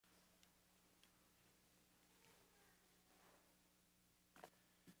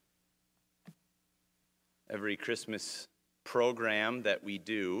Every Christmas program that we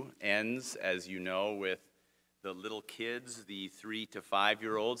do ends, as you know, with the little kids, the 3 to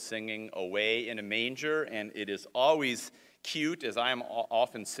 5-year-olds singing "Away in a Manger," and it is always cute, as I am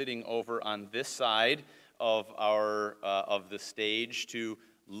often sitting over on this side of the stage, to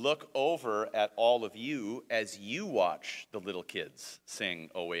look over at all of you as you watch the little kids sing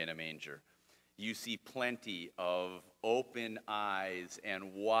 "Away in a Manger." You see plenty of open eyes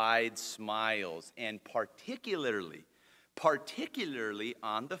and wide smiles, and particularly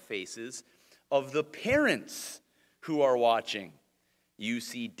on the faces of the parents who are watching. You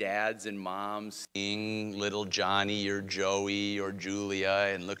see dads and moms seeing little Johnny or Joey or Julia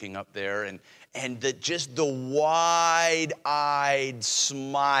and looking up there, and just the wide-eyed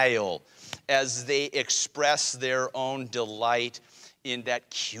smile as they express their own delight in that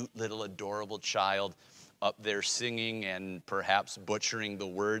cute little adorable child up there singing and perhaps butchering the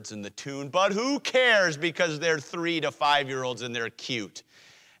words and the tune, but who cares, because they're 3 to 5-year-olds and they're cute.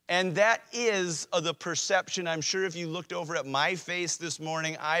 And that is the perception. I'm sure if you looked over at my face this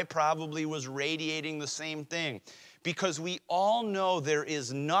morning, I probably was radiating the same thing, because we all know there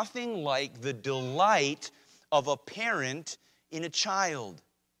is nothing like the delight of a parent in a child.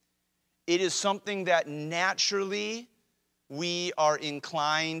 It is something that naturally we are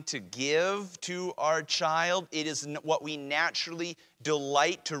inclined to give to our child. It is what we naturally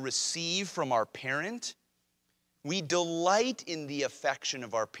delight to receive from our parent. We delight in the affection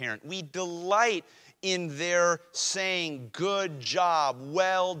of our parent. We delight in their saying, "Good job,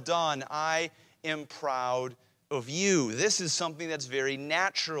 well done, I am proud of you." This is something that's very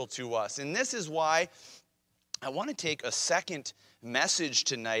natural to us. And this is why I want to take a second message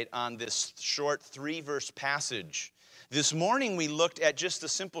tonight on this short 3-verse passage. This morning we looked at just the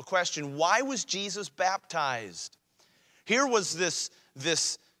simple question, why was Jesus baptized? Here was this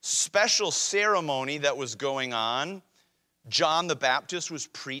special ceremony that was going on. John the Baptist was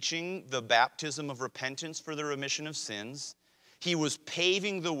preaching the baptism of repentance for the remission of sins. He was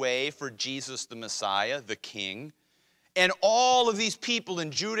paving the way for Jesus the Messiah, the King. And all of these people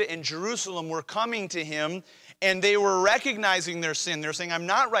in Judah and Jerusalem were coming to him, and they were recognizing their sin. They're saying, "I'm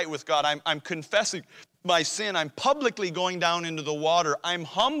not right with God. I'm confessing my sin. I'm publicly going down into the water. I'm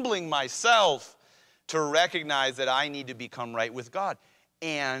humbling myself to recognize that I need to become right with God."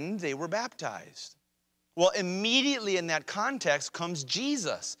 And they were baptized. Well, immediately in that context comes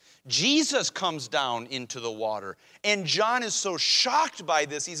Jesus. Jesus comes down into the water. And John is so shocked by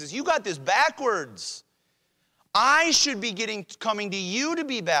this. He says, "You got this backwards. I should be coming to you to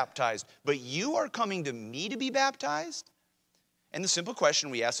be baptized, but you are coming to me to be baptized?" And the simple question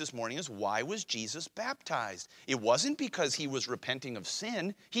we ask this morning is, why was Jesus baptized? It wasn't because he was repenting of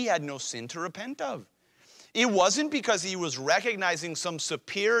sin. He had no sin to repent of. It wasn't because he was recognizing some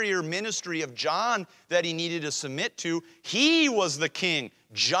superior ministry of John that he needed to submit to. He was the king.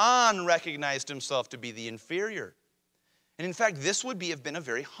 John recognized himself to be the inferior. And in fact, this would have been a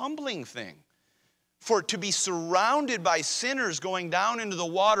very humbling thing. For to be surrounded by sinners going down into the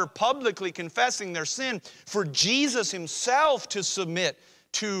water, publicly confessing their sin, for Jesus himself to submit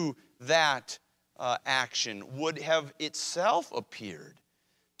to that action would have itself appeared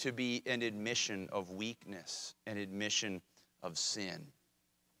to be an admission of weakness, an admission of sin.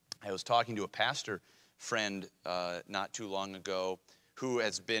 I was talking to a pastor friend not too long ago who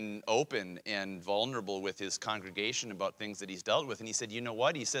has been open and vulnerable with his congregation about things that he's dealt with. And he said, "You know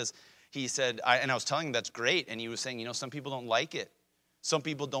what?" He said, and I was telling him that's great. And he was saying, some people don't like it. Some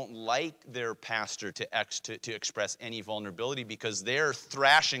people don't like their pastor to express any vulnerability because they're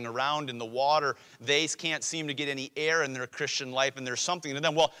thrashing around in the water. They can't seem to get any air in their Christian life, and there's something to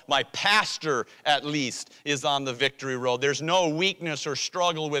them. Well, my pastor, at least, is on the victory road. There's no weakness or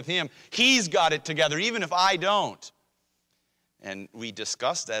struggle with him. He's got it together, even if I don't. And we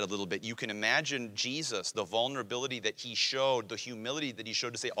discussed that a little bit. You can imagine Jesus, the vulnerability that he showed, the humility that he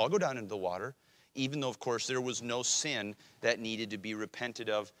showed to say, "I'll go down into the water," even though, of course, there was no sin that needed to be repented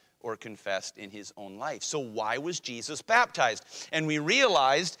of or confessed in his own life. So why was Jesus baptized? And we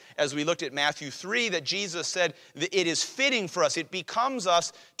realized, as we looked at Matthew 3, that Jesus said that it is fitting for us, it becomes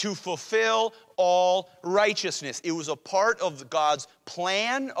us to fulfill all righteousness. It was a part of God's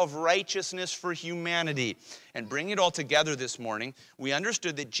plan of righteousness for humanity. And bringing it all together this morning, we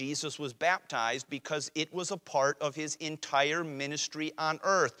understood that Jesus was baptized because it was a part of his entire ministry on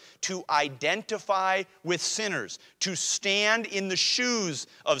earth, to identify with sinners, to stand in the shoes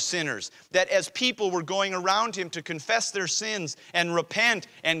of sinners. That as people were going around him to confess their sins and repent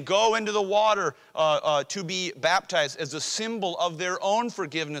and go into the water to be baptized as a symbol of their own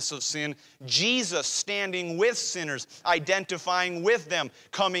forgiveness of sin, Jesus standing with sinners, identifying with them,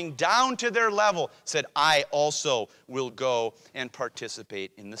 coming down to their level, said, I also will go and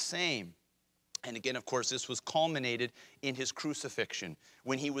participate in the same. And again, of course, this was culminated in his crucifixion.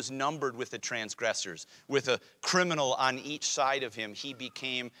 When he was numbered with the transgressors, with a criminal on each side of him, he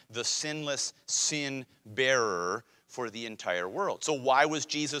became the sinless sin bearer for the entire world. So why was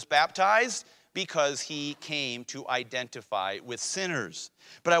Jesus baptized? Because he came to identify with sinners.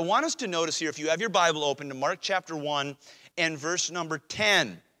 But I want us to notice here, if you have your Bible open, to Mark chapter 1 and verse number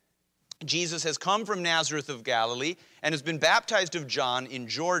 10. Jesus has come from Nazareth of Galilee and has been baptized of John in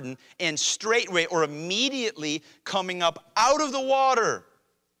Jordan, and straightway or immediately coming up out of the water,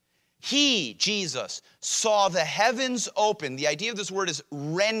 he, Jesus, saw the heavens open. The idea of this word is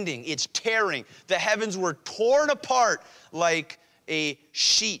rending, it's tearing. The heavens were torn apart like a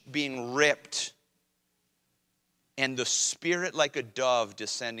sheet being ripped. And the Spirit like a dove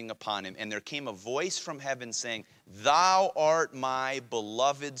descending upon him. And there came a voice from heaven saying, Thou art my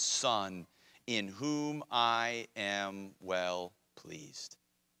beloved Son, in whom I am well pleased.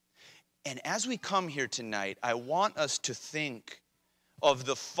 And as we come here tonight, I want us to think of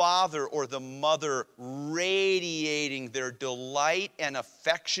the father or the mother radiating their delight and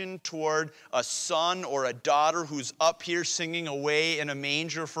affection toward a son or a daughter who's up here singing away in a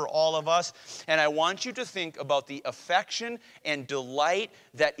manger for all of us. And I want you to think about the affection and delight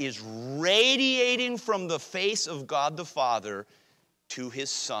that is radiating from the face of God the Father to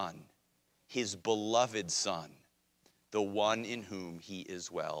his Son, his beloved Son, the one in whom he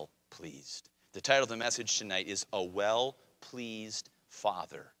is well pleased. The title of the message tonight is A Well-Pleased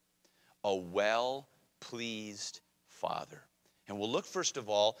Father. A well-pleased Father. And we'll look first of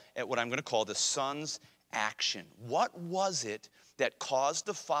all at what I'm going to call the Son's action. What was it that caused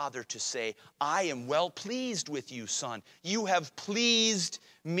the Father to say, I am well pleased with you, Son. You have pleased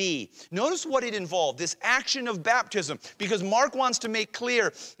me. Notice what it involved, this action of baptism, because Mark wants to make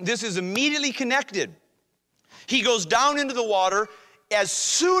clear this is immediately connected. He goes down into the water. As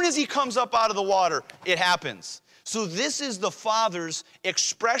soon as he comes up out of the water, it happens. So this is the Father's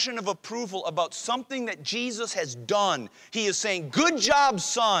expression of approval about something that Jesus has done. He is saying, good job,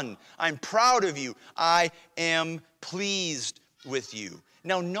 Son. I'm proud of you. I am pleased with you.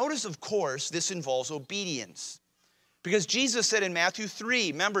 Now notice, of course, this involves obedience. Because Jesus said in Matthew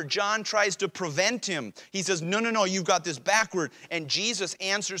 3, remember, John tries to prevent him. He says, no, you've got this backward. And Jesus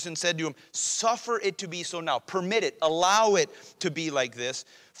answers and said to him, suffer it to be so now. Permit it, allow it to be like this.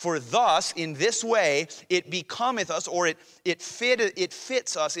 For thus, in this way, it becometh us, or it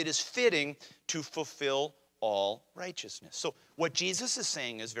fits us, it is fitting to fulfill all righteousness. So what Jesus is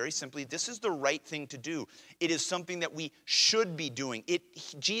saying is very simply, this is the right thing to do. It is something that we should be doing.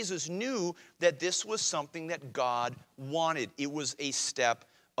 Jesus knew that this was something that God wanted. It was a step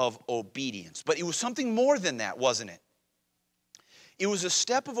of obedience. But it was something more than that, wasn't it? It was a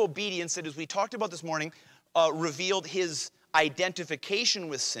step of obedience that, as we talked about this morning, revealed his identification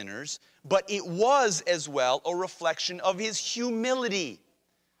with sinners, but it was as well a reflection of his humility.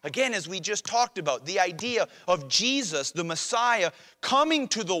 Again, as we just talked about, the idea of Jesus, the Messiah, coming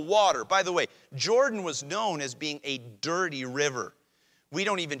to the water. By the way, Jordan was known as being a dirty river. We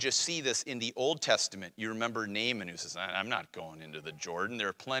don't even just see this in the Old Testament. You remember Naaman who says, I'm not going into the Jordan. There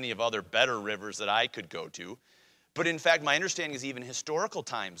are plenty of other better rivers that I could go to. But in fact, my understanding is even historical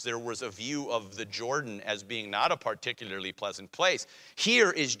times, there was a view of the Jordan as being not a particularly pleasant place.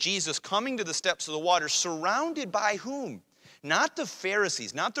 Here is Jesus coming to the steps of the water, surrounded by whom? Not the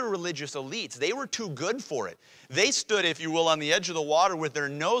Pharisees, not the religious elites. They were too good for it. They stood, if you will, on the edge of the water with their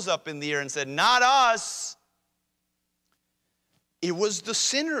nose up in the air and said, not us. It was the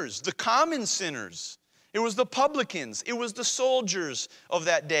sinners, the common sinners. It was the publicans. It was the soldiers of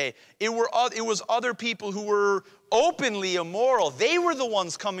that day. It was other people who were openly immoral. They were the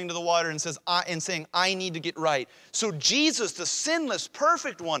ones coming to the water and saying, I need to get right. So Jesus, the sinless,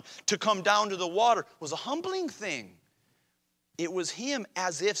 perfect one, to come down to the water was a humbling thing. It was him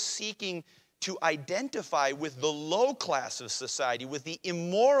as if seeking to identify with the low class of society, with the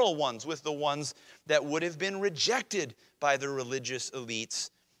immoral ones, with the ones that would have been rejected by the religious elites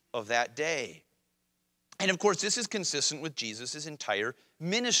of that day. And of course, this is consistent with Jesus' entire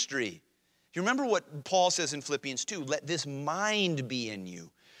ministry. You remember what Paul says in Philippians 2, let this mind be in you,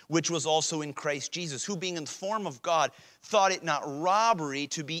 which was also in Christ Jesus, who being in the form of God, thought it not robbery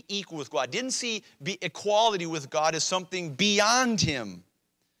to be equal with God. Didn't see equality with God as something beyond him,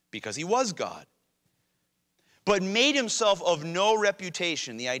 because he was God. But made himself of no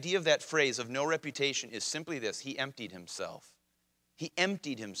reputation. The idea of that phrase, of no reputation, is simply this: he emptied himself. He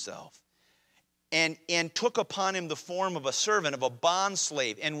emptied himself. And took upon him the form of a servant, of a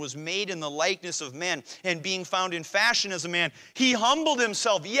bondslave, and was made in the likeness of men. And being found in fashion as a man, he humbled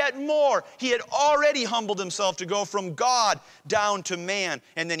himself yet more. He had already humbled himself to go from God down to man.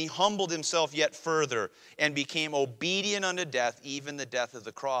 And then he humbled himself yet further and became obedient unto death, even the death of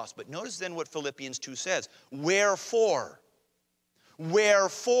the cross. But notice then what Philippians 2 says. Wherefore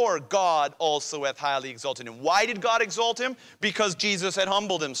God also hath highly exalted him. Why did God exalt him? Because Jesus had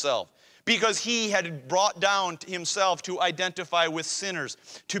humbled himself. Because he had brought down himself to identify with sinners,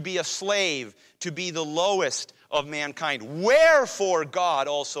 to be a slave, to be the lowest of mankind. Wherefore God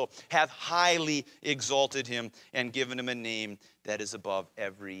also hath highly exalted him and given him a name that is above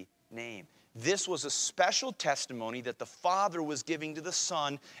every name. This was a special testimony that the Father was giving to the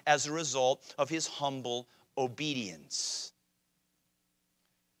Son as a result of his humble obedience.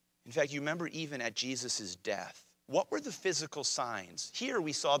 In fact, you remember even at Jesus' death, what were the physical signs? Here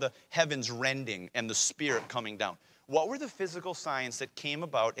we saw the heavens rending and the Spirit coming down. What were the physical signs that came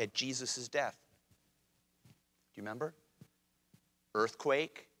about at Jesus' death? Do you remember?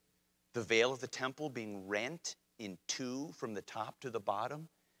 Earthquake, the veil of the temple being rent in two from the top to the bottom,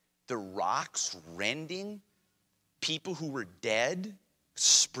 the rocks rending, people who were dead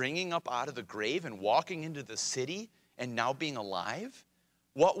springing up out of the grave and walking into the city and now being alive.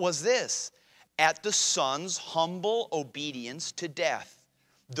 What was this? At the Son's humble obedience to death,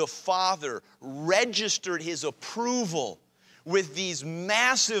 the Father registered his approval with these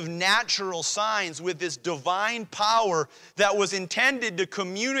massive natural signs, with this divine power that was intended to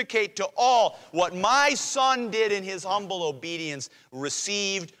communicate to all: what my Son did in his humble obedience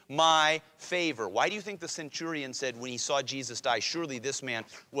received my favor. Why do you think the centurion said when he saw Jesus die, surely this man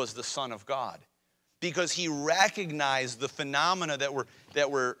was the Son of God? Because he recognized the phenomena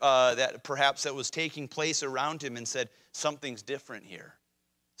that perhaps was taking place around him and said, something's different here.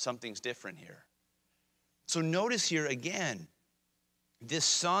 Something's different here. So notice here again, this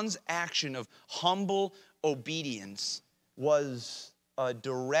Son's action of humble obedience was a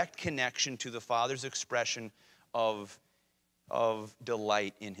direct connection to the Father's expression of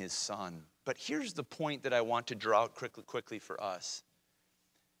delight in his Son. But here's the point that I want to draw out quickly for us.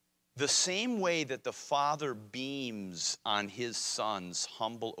 The same way that the Father beams on his Son's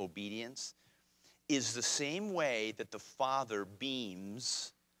humble obedience is the same way that the Father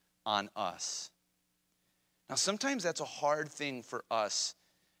beams on us. Now, sometimes that's a hard thing for us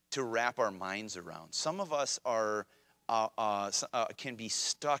to wrap our minds around. Some of us can be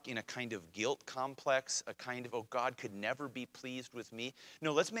stuck in a kind of guilt complex, a kind of, oh, God could never be pleased with me.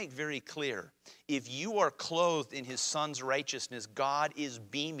 No, let's make very clear. If you are clothed in his Son's righteousness, God is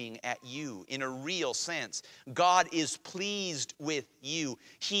beaming at you in a real sense. God is pleased with you.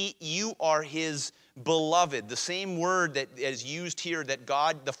 You are his beloved. The same word that is used here that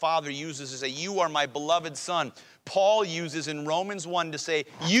God the Father uses to say, you are my beloved Son, Paul uses in Romans 1 to say,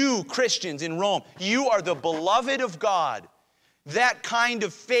 you Christians in Rome, you are the beloved of God. That kind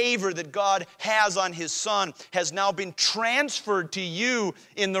of favor that God has on his Son has now been transferred to you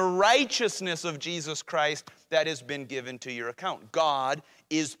in the righteousness of Jesus Christ that has been given to your account. God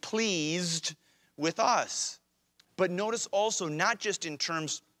is pleased with us. But notice also, not just in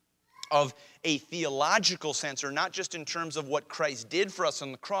terms of a theological sense, or not just in terms of what Christ did for us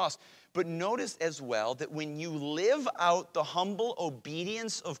on the cross, but notice as well that when you live out the humble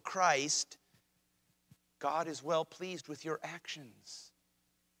obedience of Christ, God is well pleased with your actions.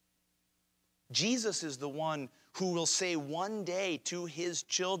 Jesus is the one who will say one day to his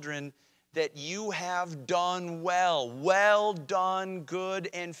children that you have done well. Well done, good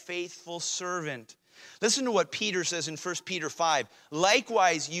and faithful servant. Listen to what Peter says in 1 Peter 5.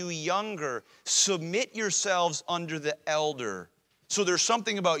 Likewise, you younger, submit yourselves under the elder. So there's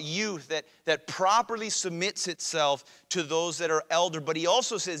something about youth that properly submits itself to those that are elder. But he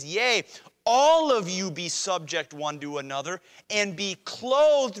also says, yea, all of you be subject one to another and be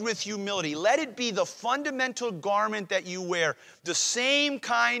clothed with humility. Let it be the fundamental garment that you wear, the same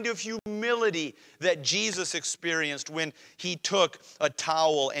kind of humility that Jesus experienced when he took a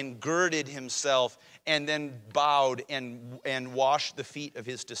towel and girded himself and then bowed and washed the feet of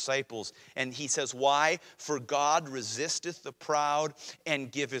his disciples. And he says, why? For God resisteth the proud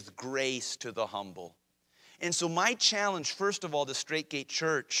and giveth grace to the humble. And so my challenge, first of all, to Straight Gate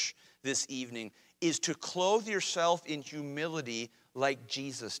Church this evening is to clothe yourself in humility like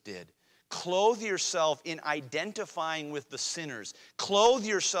Jesus did. Clothe yourself in identifying with the sinners. Clothe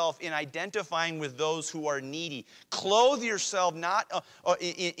yourself in identifying with those who are needy. Clothe yourself not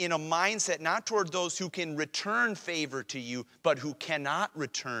in a mindset not toward those who can return favor to you, but who cannot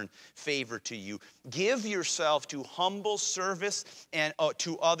return favor to you. Give yourself to humble service and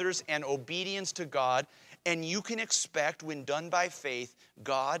to others and obedience to God, and you can expect, when done by faith,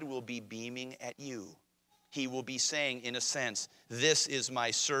 God will be beaming at you. He will be saying, in a sense, "This is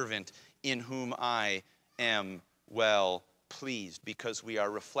my servant in whom I am well pleased," because we are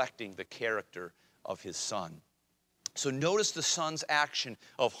reflecting the character of his Son. So notice the Son's action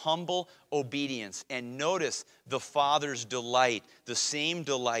of humble obedience, and notice the Father's delight, the same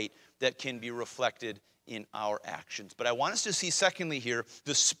delight that can be reflected in our actions. But I want us to see, secondly here,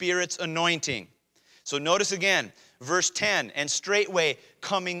 the Spirit's anointing. So notice again, verse 10, "And straightway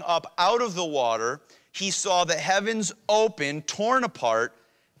coming up out of the water, he saw the heavens open, torn apart,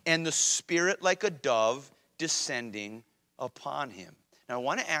 and the Spirit like a dove descending upon him." Now I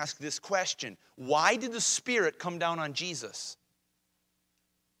want to ask this question. Why did the Spirit come down on Jesus?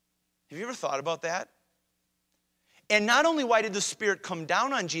 Have you ever thought about that? And not only why did the Spirit come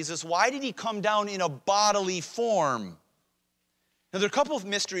down on Jesus, why did he come down in a bodily form? Now there are a couple of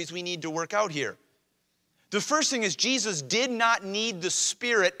mysteries we need to work out here. The first thing is Jesus did not need the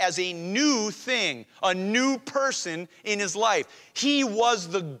Spirit as a new thing, a new person in his life. He was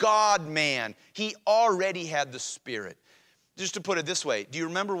the God-man. He already had the Spirit. Just to put it this way, do you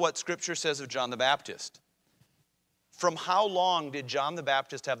remember what Scripture says of John the Baptist? From how long did John the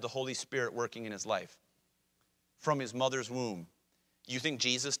Baptist have the Holy Spirit working in his life? From his mother's womb. You think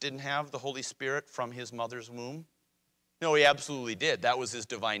Jesus didn't have the Holy Spirit from his mother's womb? No, he absolutely did. That was his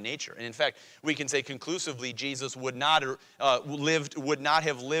divine nature. And in fact, we can say conclusively Jesus would not have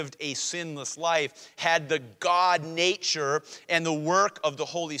lived a sinless life had the God nature and the work of the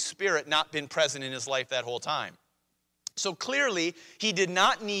Holy Spirit not been present in his life that whole time. So clearly, he did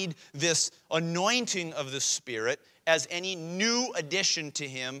not need this anointing of the Spirit as any new addition to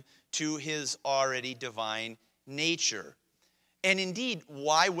him to his already divine nature. And indeed,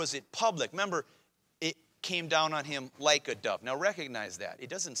 why was it public? Remember, it came down on him like a dove. Now recognize that. It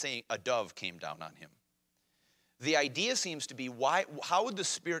doesn't say a dove came down on him. The idea seems to be, how would the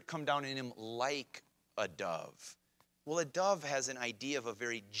Spirit come down on him like a dove? Well, a dove has an idea of a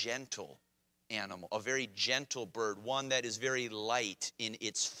very gentle animal, a very gentle bird, one that is very light in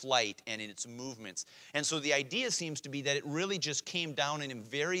its flight and in its movements. And so the idea seems to be that it really just came down on him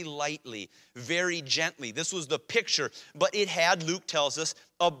very lightly, very gently. This was the picture, but it had, Luke tells us,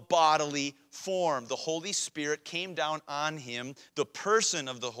 a bodily form. The Holy Spirit came down on him. The person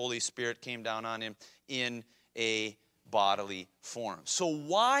of the Holy Spirit came down on him in a bodily form. So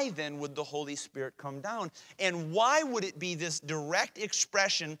why then would the Holy Spirit come down? And why would it be this direct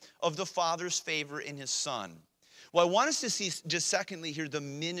expression of the Father's favor in his Son? Well, I want us to see just secondly here the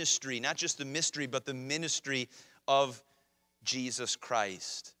ministry, not just the mystery, but the ministry of Jesus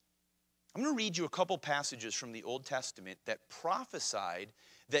Christ. I'm going to read you a couple passages from the Old Testament that prophesied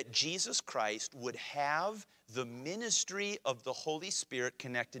that Jesus Christ would have the ministry of the Holy Spirit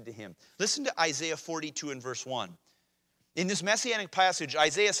connected to him. Listen to Isaiah 42 and verse 1. In this messianic passage,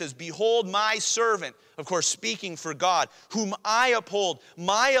 Isaiah says, "Behold my servant," of course speaking for God, "whom I uphold,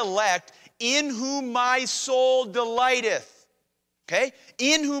 my elect, in whom my soul delighteth." Okay?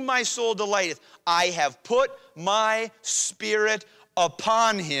 "In whom my soul delighteth. I have put my Spirit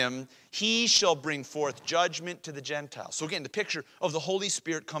upon him. He shall bring forth judgment to the Gentiles." So again, the picture of the Holy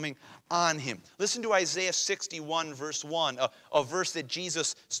Spirit coming on him. Listen to Isaiah 61 verse 1, a verse that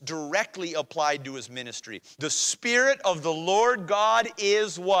Jesus directly applied to his ministry. "The Spirit of the Lord God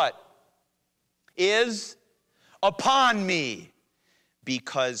is" what? "Is upon me,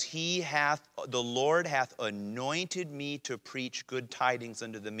 because the Lord hath anointed me to preach good tidings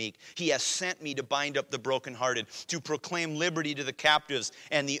unto the meek. He has sent me to bind up the brokenhearted, to proclaim liberty to the captives,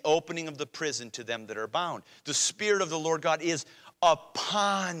 and the opening of the prison to them that are bound." The Spirit of the Lord God is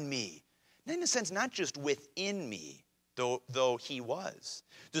upon me. And in a sense, not just within me, though he was.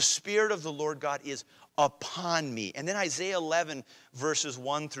 The Spirit of the Lord God is upon me. And then Isaiah 11, verses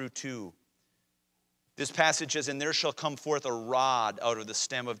 1 through 2. This passage says, "And there shall come forth a rod out of the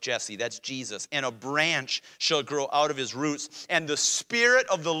stem of Jesse," that's Jesus, "and a branch shall grow out of his roots, and the Spirit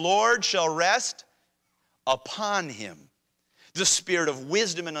of the Lord shall rest upon him. The Spirit of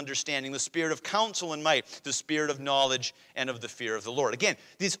wisdom and understanding, the Spirit of counsel and might, the Spirit of knowledge and of the fear of the Lord." Again,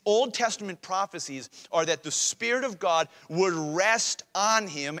 these Old Testament prophecies are that the Spirit of God would rest on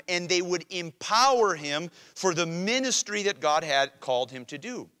him and they would empower him for the ministry that God had called him to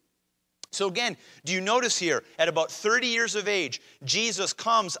do. So again, do you notice here, at about 30 years of age, Jesus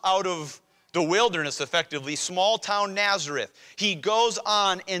comes out of the wilderness, effectively, small town Nazareth. He goes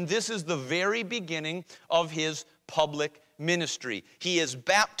on, and this is the very beginning of his public ministry. He is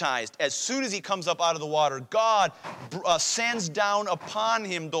baptized. As soon as he comes up out of the water, God sends down upon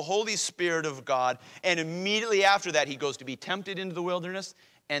him the Holy Spirit of God, and immediately after that, he goes to be tempted into the wilderness,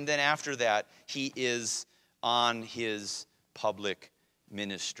 and then after that, he is on his public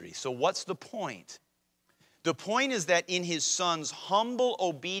ministry. So what's the point? The point is that in his son's humble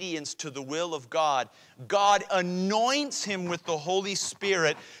obedience to the will of God, God anoints him with the Holy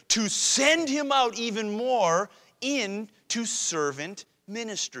Spirit to send him out even more into servant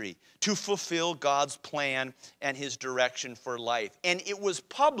ministry, to fulfill God's plan and his direction for life. And it was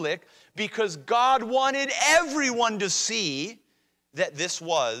public because God wanted everyone to see that this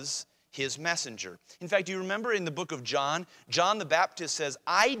was his messenger. In fact, do you remember in the book of John, John the Baptist says,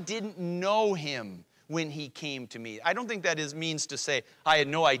 I didn't know him when he came to me. I don't think that means to say, I had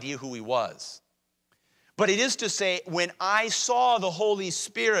no idea who he was. But it is to say, when I saw the Holy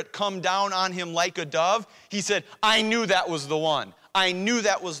Spirit come down on him like a dove, he said, I knew that was the one. I knew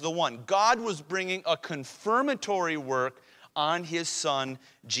that was the one. God was bringing a confirmatory work on his son,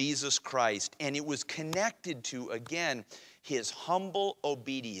 Jesus Christ. And it was connected to, again, his humble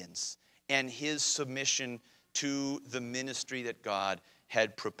obedience and his submission to the ministry that God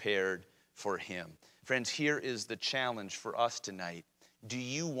had prepared for him. Friends, here is the challenge for us tonight. Do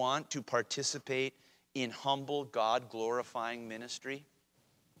you want to participate in humble, God-glorifying ministry?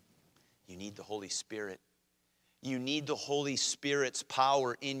 You need the Holy Spirit. You need the Holy Spirit's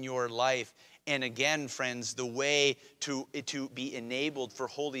power in your life. And again, friends, the way to be enabled for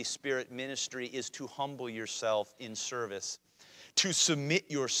Holy Spirit ministry is to humble yourself in service, to submit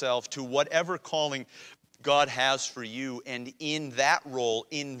yourself to whatever calling God has for you. And in that role,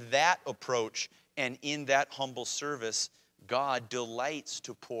 in that approach, and in that humble service, God delights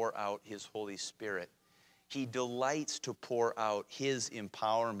to pour out his Holy Spirit. He delights to pour out his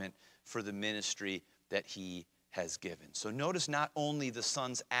empowerment for the ministry that he has given. So notice not only the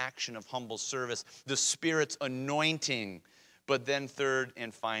Son's action of humble service, the Spirit's anointing, but then third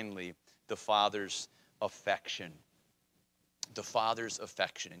and finally, the Father's affection. The Father's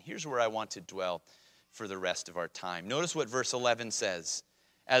affection. And here's where I want to dwell for the rest of our time. Notice what verse 11 says.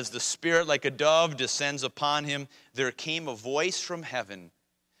 As the Spirit like a dove descends upon him, there came a voice from heaven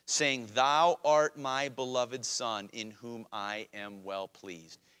saying, Thou art my beloved Son, in whom I am well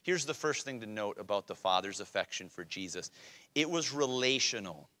pleased. Here's the first thing to note about the Father's affection for Jesus. It was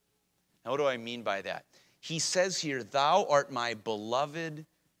relational. Now, what do I mean by that? He says here, Thou art my beloved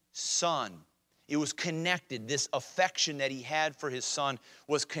Son. It was connected. This affection that he had for his son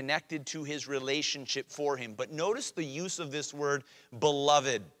was connected to his relationship for him. But notice the use of this word,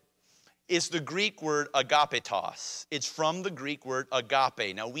 beloved. It's the Greek word agapetos. It's from the Greek word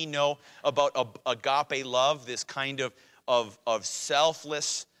agape. Now we know about agape love, this kind of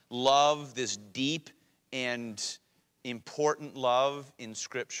selfless love, this deep and important love in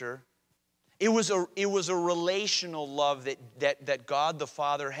Scripture. It was a relational love that God the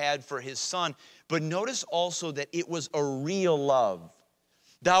Father had for his Son. But notice also that it was a real love.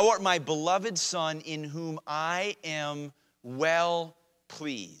 Thou art my beloved Son, in whom I am well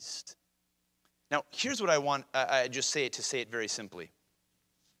pleased. Now, here's what I want, I just say it very simply.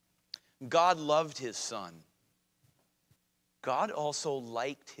 God loved his Son. God also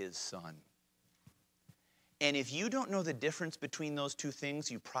liked his Son. And if you don't know the difference between those two things,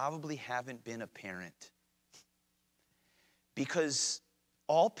 you probably haven't been a parent. Because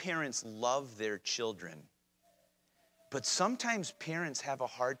all parents love their children. But sometimes parents have a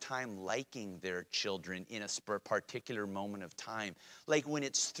hard time liking their children in a particular moment of time. Like when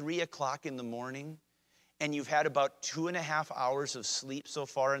it's 3 o'clock in the morning and you've had about 2.5 hours of sleep so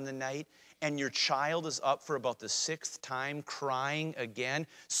far in the night, and your child is up for about the 6th time crying again.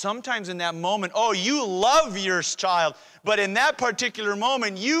 Sometimes in that moment, you love your child, but in that particular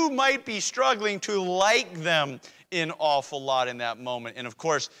moment, you might be struggling to like them an awful lot in that moment. And of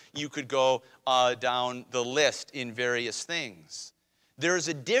course, you could go down the list in various things. There's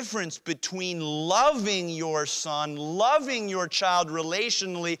a difference between loving your son, loving your child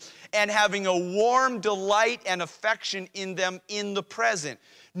relationally, and having a warm delight and affection in them in the present.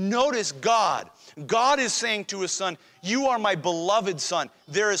 Notice God. God is saying to his Son, you are my beloved Son.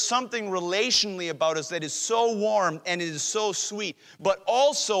 There is something relationally about us that is so warm and it is so sweet. But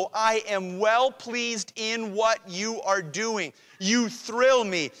also, I am well pleased in what you are doing. You thrill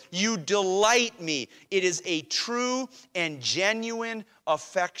me. You delight me. It is a true and genuine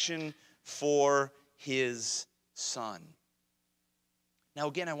affection for his Son. Now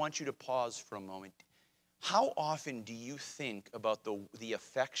again, I want you to pause for a moment. How often do you think about the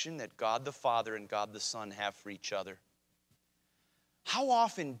affection that God the Father and God the Son have for each other? How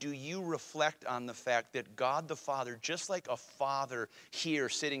often do you reflect on the fact that God the Father, just like a father here,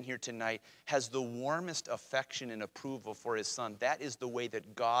 sitting here tonight, has the warmest affection and approval for his Son? That is the way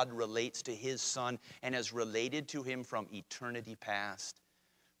that God relates to his Son and has related to him from eternity past.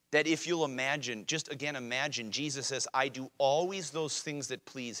 That if you'll imagine, just again imagine, Jesus says, I do always those things that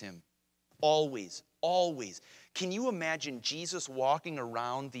please him. Always, always. Can you imagine Jesus walking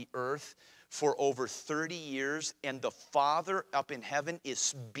around the earth for over 30 years and the Father up in heaven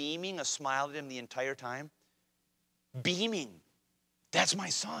is beaming a smile at him the entire time? Beaming. That's my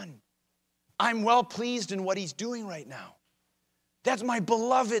Son. I'm well pleased in what he's doing right now. That's my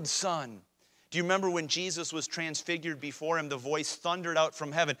beloved Son. Do you remember when Jesus was transfigured before him, the voice thundered out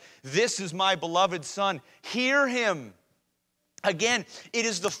from heaven, this is my beloved Son, hear him. Again, it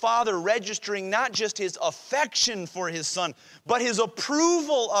is the Father registering not just his affection for his Son, but his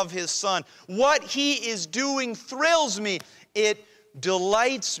approval of his Son. What he is doing thrills me. It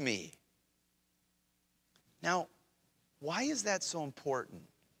delights me. Now, why is that so important?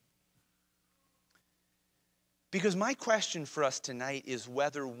 Because my question for us tonight is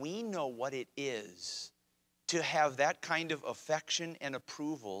whether we know what it is to have that kind of affection and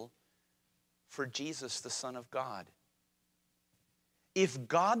approval for Jesus, the Son of God. If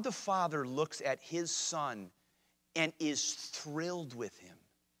God the Father looks at his Son and is thrilled with him,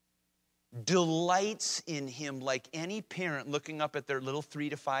 delights in him like any parent looking up at their little 3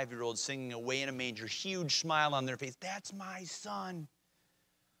 to 5-year-old singing Away in a Manger, huge smile on their face, that's my Son.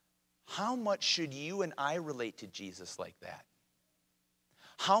 How much should you and I relate to Jesus like that?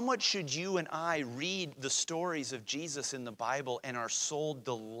 How much should you and I read the stories of Jesus in the Bible and our soul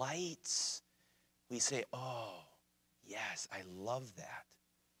delights? We say, oh, yes, I love that.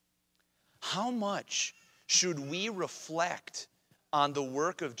 How much should we reflect on the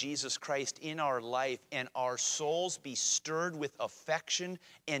work of Jesus Christ in our life and our souls be stirred with affection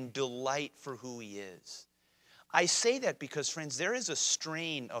and delight for who he is? I say that because, friends, there is a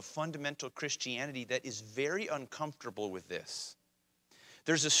strain of fundamental Christianity that is very uncomfortable with this.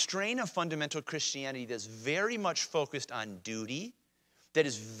 There's a strain of fundamental Christianity that's very much focused on duty, that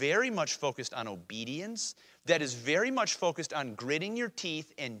is very much focused on obedience, that is very much focused on gritting your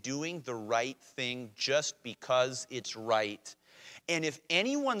teeth and doing the right thing just because it's right. And if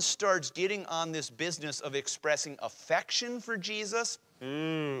anyone starts getting on this business of expressing affection for Jesus,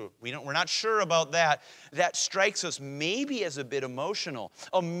 we're not sure about that. That strikes us maybe as a bit emotional,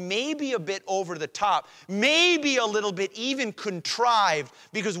 or maybe a bit over the top, maybe a little bit even contrived,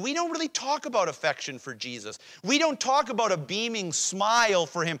 because we don't really talk about affection for Jesus. We don't talk about a beaming smile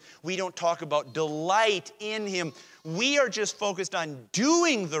for him. We don't talk about delight in him. We are just focused on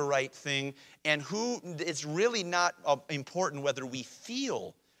doing the right thing, and it's really not important whether we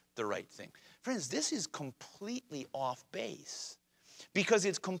feel the right thing. Friends, this is completely off base, because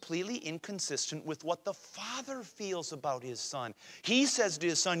it's completely inconsistent with what the Father feels about his Son. He says to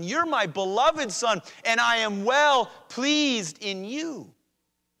his Son, you're my beloved Son, and I am well pleased in you.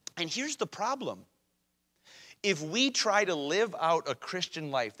 And here's the problem. If we try to live out a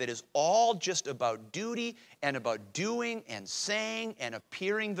Christian life that is all just about duty and about doing and saying and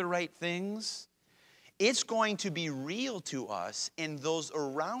appearing the right things, it's going to be real to us and those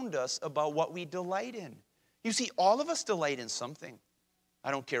around us about what we delight in. You see, all of us delight in something. I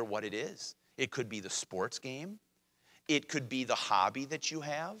don't care what it is. It could be the sports game. It could be the hobby that you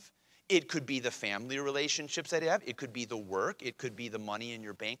have. It could be the family relationships that you have. It could be the work. It could be the money in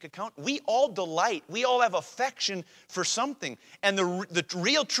your bank account. We all delight. We all have affection for something. And the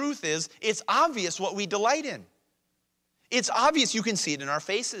real truth is, it's obvious what we delight in. It's obvious. You can see it in our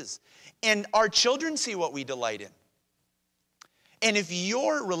faces. And our children see what we delight in. And if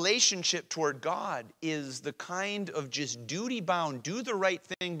your relationship toward God is the kind of just duty-bound, do the right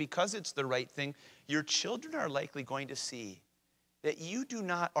thing because it's the right thing, your children are likely going to see that you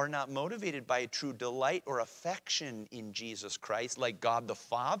are not motivated by a true delight or affection in Jesus Christ, like God the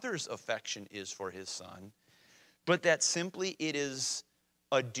Father's affection is for his Son, but that simply it is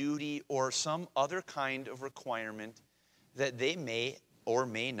a duty or some other kind of requirement that they may or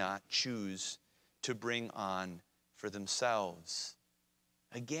may not choose to bring on for themselves.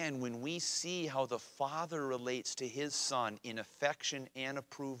 Again, when we see how the Father relates to his Son in affection and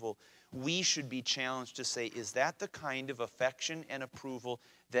approval, we should be challenged to say, is that the kind of affection and approval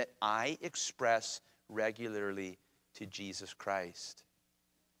that I express regularly to Jesus Christ?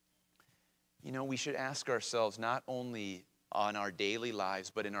 You know, we should ask ourselves not only on our daily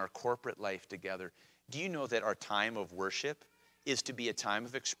lives, but in our corporate life together, do you know that our time of worship is to be a time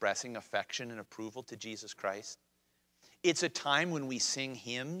of expressing affection and approval to Jesus Christ. It's a time when we sing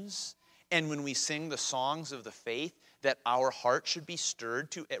hymns and when we sing the songs of the faith that our heart should be stirred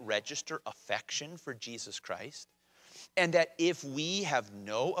to register affection for Jesus Christ. And that if we have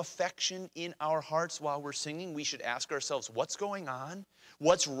no affection in our hearts while we're singing, we should ask ourselves, what's going on?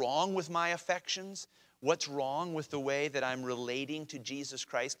 What's wrong with my affections? What's wrong with the way that I'm relating to Jesus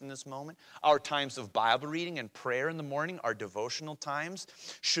Christ in this moment? Our times of Bible reading and prayer in the morning, our devotional times,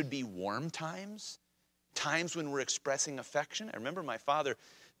 should be warm times, times when we're expressing affection. I remember my father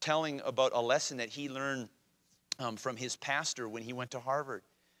telling about a lesson that he learned from his pastor when he went to Harvard.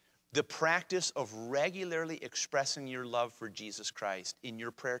 The practice of regularly expressing your love for Jesus Christ in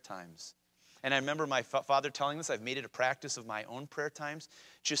your prayer times. And I remember my father telling this. I've made it a practice of my own prayer times,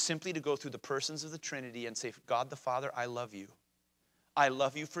 just simply to go through the persons of the Trinity and say, God the Father, I love you. I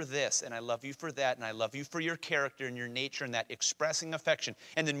love you for this, and I love you for that, and I love you for your character and your nature, and that expressing affection.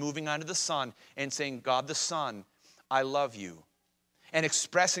 And then moving on to the Son and saying, God the Son, I love you. And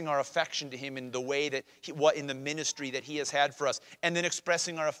expressing our affection to him in the way that in the ministry that he has had for us. And then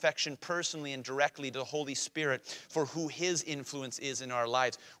expressing our affection personally and directly to the Holy Spirit for who his influence is in our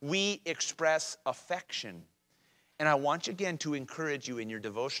lives. We express affection. And I want you again to encourage you in your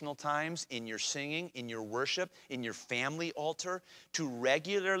devotional times, in your singing, in your worship, in your family altar, to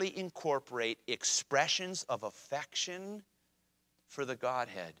regularly incorporate expressions of affection for the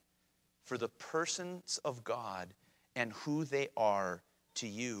Godhead, for the persons of God, and who they are to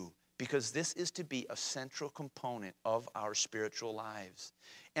you, because this is to be a central component of our spiritual lives.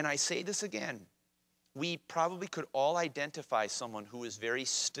 And I say this again, we probably could all identify someone who is very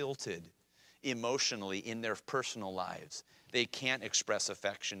stilted emotionally in their personal lives. They can't express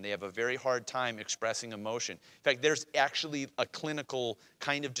affection. They have a very hard time expressing emotion. In fact, there's actually a clinical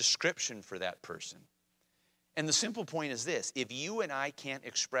kind of description for that person. And the simple point is this: if you and I can't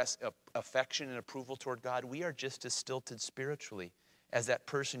express affection and approval toward God, we are just as stilted spiritually as that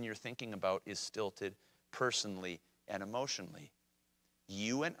person you're thinking about is stilted personally and emotionally.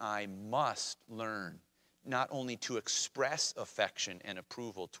 You and I must learn not only to express affection and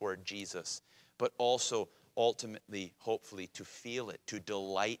approval toward Jesus, but also ultimately, hopefully, to feel it, to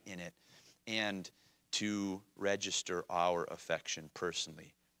delight in it, and to register our affection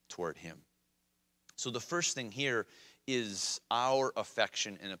personally toward him. So the first thing here is our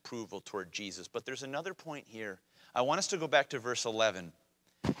affection and approval toward Jesus. But there's another point here. I want us to go back to verse 11.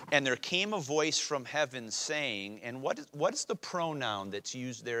 And there came a voice from heaven saying, and what is the pronoun that's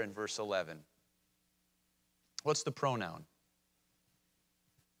used there in verse 11? What's the pronoun?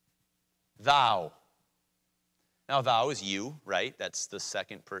 Thou. Now thou is you, right? That's the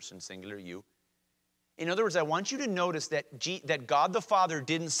second person singular, you. In other words, I want you to notice that God the Father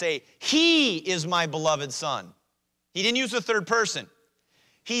didn't say, he is my beloved Son. He didn't use the third person.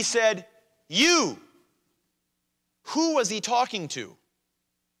 He said, you. Who was he talking to?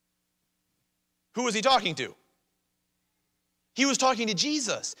 Who was he talking to? He was talking to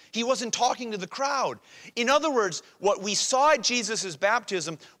Jesus. He wasn't talking to the crowd. In other words, what we saw at Jesus'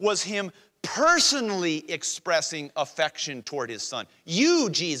 baptism was him personally expressing affection toward his Son. You,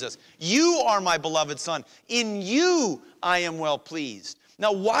 Jesus, you are my beloved Son. In you I am well pleased.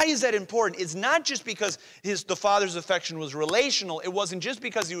 Now, why is that important? It's not just because the Father's affection was relational. It wasn't just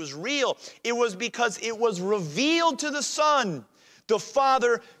because he was real. It was because it was revealed to the Son. The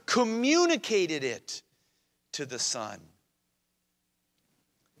Father communicated it to the Son.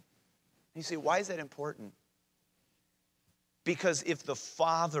 You say, why is that important? Because if the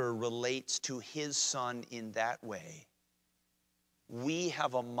Father relates to his Son in that way, we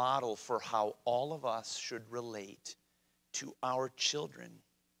have a model for how all of us should relate to our children.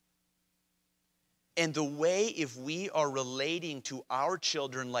 And the way, if we are relating to our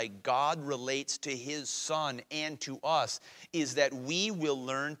children like God relates to his Son and to us, is that we will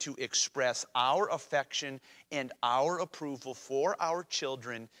learn to express our affection and our approval for our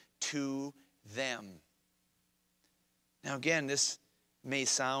children to them. Now again, this may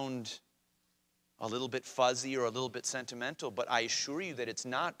sound a little bit fuzzy or a little bit sentimental, but I assure you that it's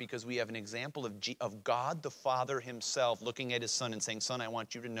not, because we have an example of God the Father himself looking at his Son and saying, Son, I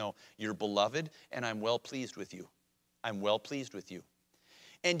want you to know you're beloved and I'm well pleased with you. I'm well pleased with you.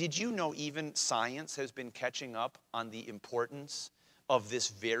 And did you know even science has been catching up on the importance of this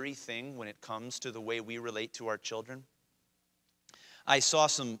very thing when it comes to the way we relate to our children? I saw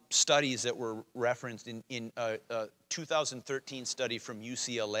some studies that were referenced in a 2013 study from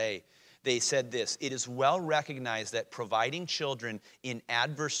UCLA. They said this: it is well recognized that providing children in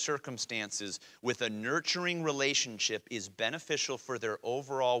adverse circumstances with a nurturing relationship is beneficial for their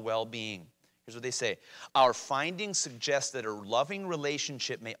overall well-being. Here's what they say. Our findings suggest that a loving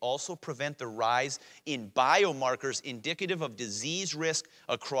relationship may also prevent the rise in biomarkers indicative of disease risk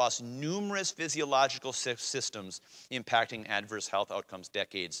across numerous physiological systems impacting adverse health outcomes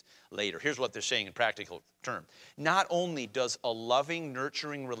decades later. Here's what they're saying in practical terms. Not only does a loving,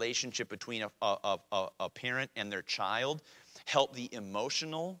 nurturing relationship between a parent and their child help the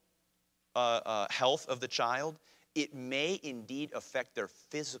emotional health of the child, it may indeed affect their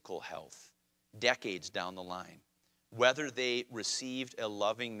physical health decades down the line, whether they received a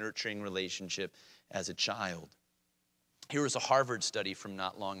loving, nurturing relationship as a child. Here was a Harvard study from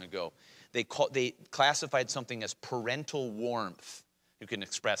not long ago. They classified something as parental warmth. You can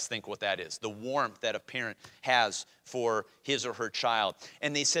think what that is, the warmth that a parent has for his or her child.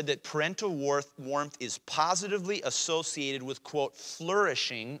 And they said that parental warmth is positively associated with, quote,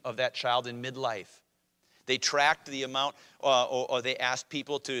 flourishing of that child in midlife. They tracked the amount, or they asked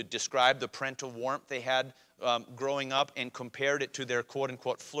people to describe the parental warmth they had growing up and compared it to their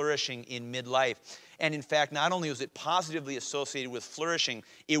quote-unquote flourishing in midlife. And in fact, not only was it positively associated with flourishing,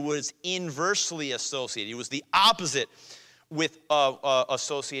 it was inversely associated. It was the opposite with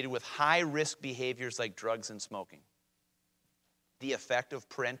associated with high-risk behaviors like drugs and smoking. The effect of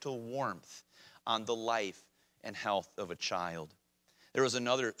parental warmth on the life and health of a child. There was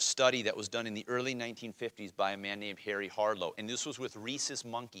another study that was done in the early 1950s by a man named Harry Harlow, and this was with rhesus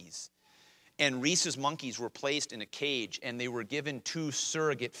monkeys. And rhesus monkeys were placed in a cage, and they were given two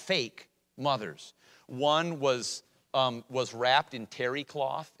surrogate fake mothers. One was wrapped in terry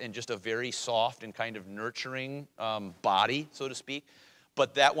cloth and just a very soft and kind of nurturing body, so to speak,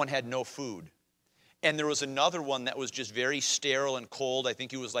 but that one had no food. And there was another one that was just very sterile and cold. I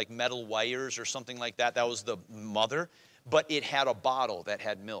think it was like metal wires or something like that. That was the mother. But it had a bottle that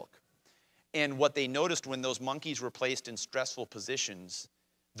had milk. And what they noticed when those monkeys were placed in stressful positions,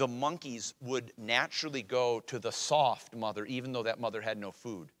 the monkeys would naturally go to the soft mother, even though that mother had no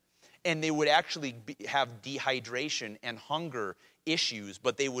food. And they would actually have dehydration and hunger issues,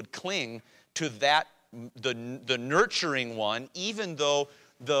 but they would cling to the nurturing one, even though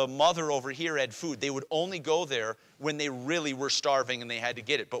the mother over here had food. They would only go there when they really were starving and they had to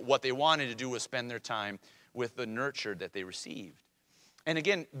get it. But what they wanted to do was spend their time with the nurture that they received. And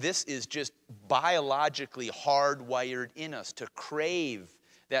again, this is just biologically hardwired in us to crave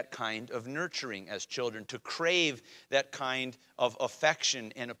that kind of nurturing as children, to crave that kind of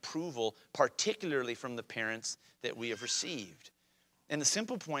affection and approval, particularly from the parents that we have received. And the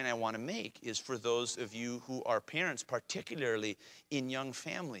simple point I want to make is for those of you who are parents, particularly in young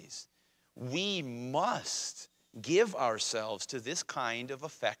families, we must give ourselves to this kind of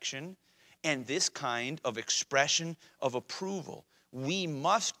affection and this kind of expression of approval. We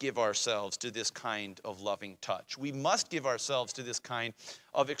must give ourselves to this kind of loving touch. We must give ourselves to this kind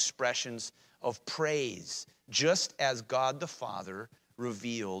of expressions of praise, just as God the Father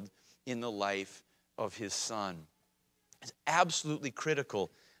revealed in the life of his Son. It's absolutely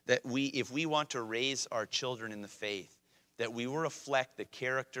critical that if we want to raise our children in the faith, that we will reflect the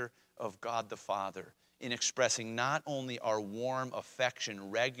character of God the Father in expressing not only our warm affection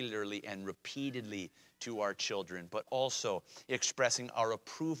regularly and repeatedly to our children, but also expressing our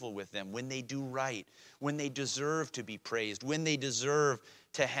approval with them when they do right, when they deserve to be praised, when they deserve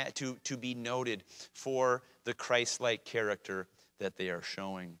to be noted for the Christ-like character that they are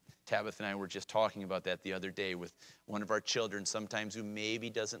showing. Tabitha and I were just talking about that the other day with one of our children, sometimes who maybe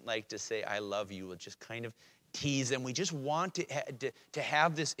doesn't like to say, I love you, we'll just kind of tease them. We just want to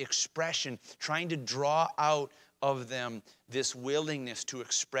have this expression, trying to draw out of them this willingness to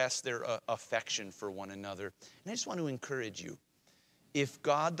express their affection for one another. And I just want to encourage you, if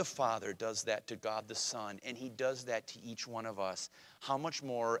God the Father does that to God the Son, and he does that to each one of us, how much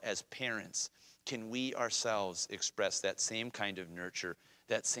more as parents can we ourselves express that same kind of nurture,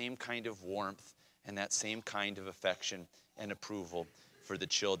 that same kind of warmth, and that same kind of affection and approval for the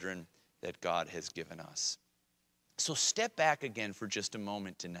children that God has given us? So step back again for just a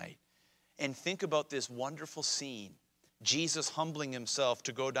moment tonight and think about this wonderful scene. Jesus humbling himself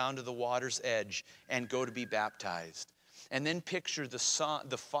to go down to the water's edge and go to be baptized. And then picture the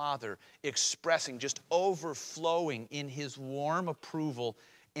Father expressing, just overflowing in his warm approval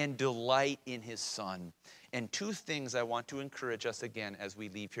and delight in his Son. And two things I want to encourage us again as we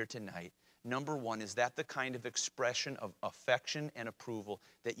leave here tonight. Number one, is that the kind of expression of affection and approval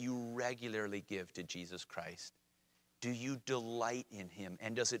that you regularly give to Jesus Christ? Do you delight in him?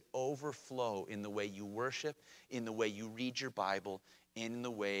 And does it overflow in the way you worship, in the way you read your Bible, and in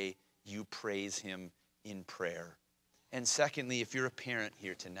the way you praise him in prayer? And secondly, if you're a parent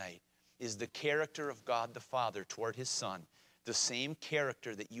here tonight, is the character of God the Father toward his Son the same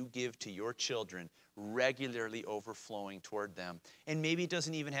character that you give to your children regularly overflowing toward them. And maybe it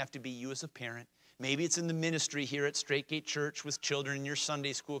doesn't even have to be you as a parent. Maybe it's in the ministry here at Straight Gate Church with children in your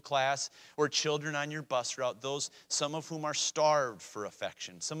Sunday school class or children on your bus route, those some of whom are starved for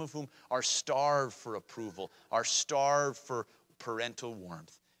affection, some of whom are starved for approval, are starved for parental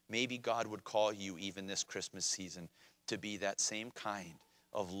warmth. Maybe God would call you even this Christmas season to be that same kind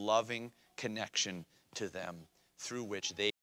of loving connection to them through which they